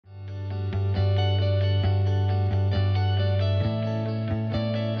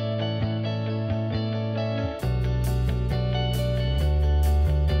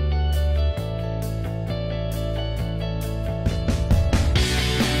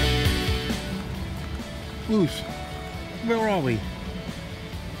Luce, where are we?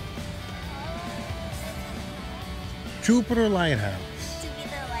 Jupiter Lighthouse.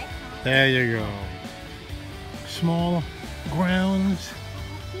 There you go. Small grounds.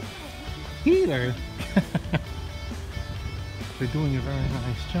 Heater. They're doing a very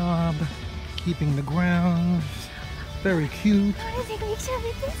nice job keeping the grounds very cute. I want to take a picture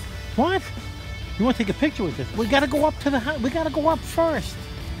with this. What? You want to take a picture with this? We gotta go up to the house. We gotta go up first.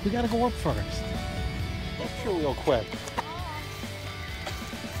 We gotta go up first. Picture real quick.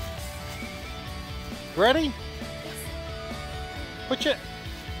 Ready? Put your...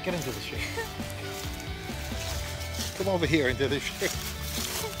 Get into the shade. Come over here into the shade.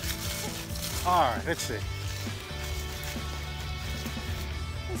 Alright, let's see.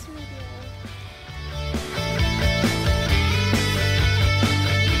 This video.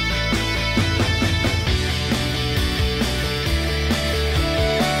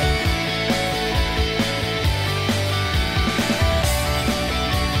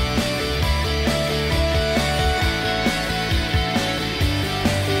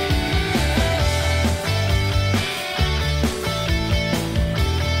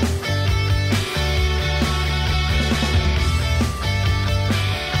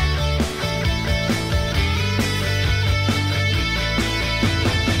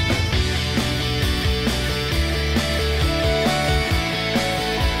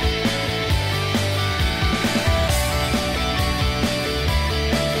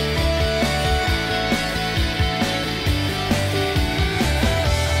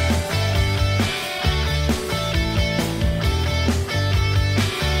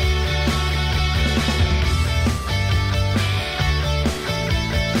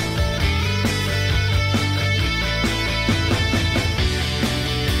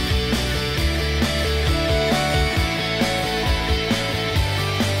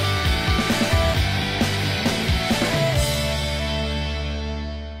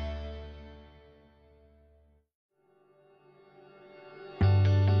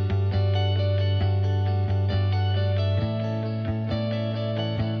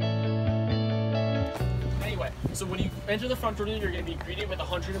 So when you enter the front door, you're going to be greeted with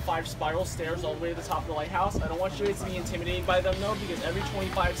 105 spiral stairs all the way to the top of the lighthouse. I don't want you to be intimidated by them though, because every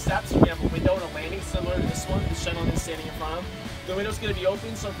 25 steps you're going to have a window and a landing similar to this one this gentleman is standing in front of. The window's going to be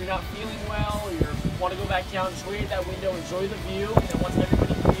open, so if you're not feeling well or you want to go back down, enjoy that window, enjoy the view, and then once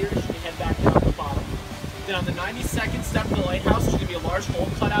everybody clears, you can head back down to the bottom. Then on the 92nd step of the lighthouse, there's going to be a large hole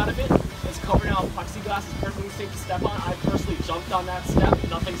cut out of it. It's covered now with plexiglass. It's perfectly safe to step on. I personally jumped on that step.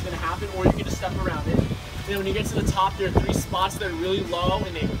 Nothing's going to happen, or you can just step around it. Then when you get to the top, there are 3 spots that are really low,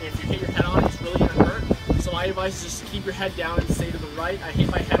 and if you hit your head on it, it's really going to hurt. So my advice is just to keep your head down and stay to the right. I hit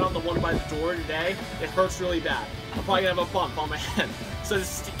my head on the one by the door today. It hurts really bad. I'm probably going to have a bump on my head. So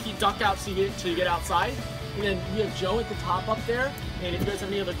just keep duck out till you get outside. And then we have Joe at the top up there. And if you guys have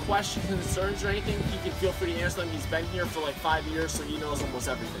any other questions, concerns, or anything, he can feel free to answer them. He's been here for like 5 years, so he knows almost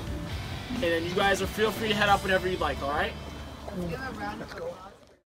everything. And then you guys feel free to head up whenever you'd like, all right? Let's go.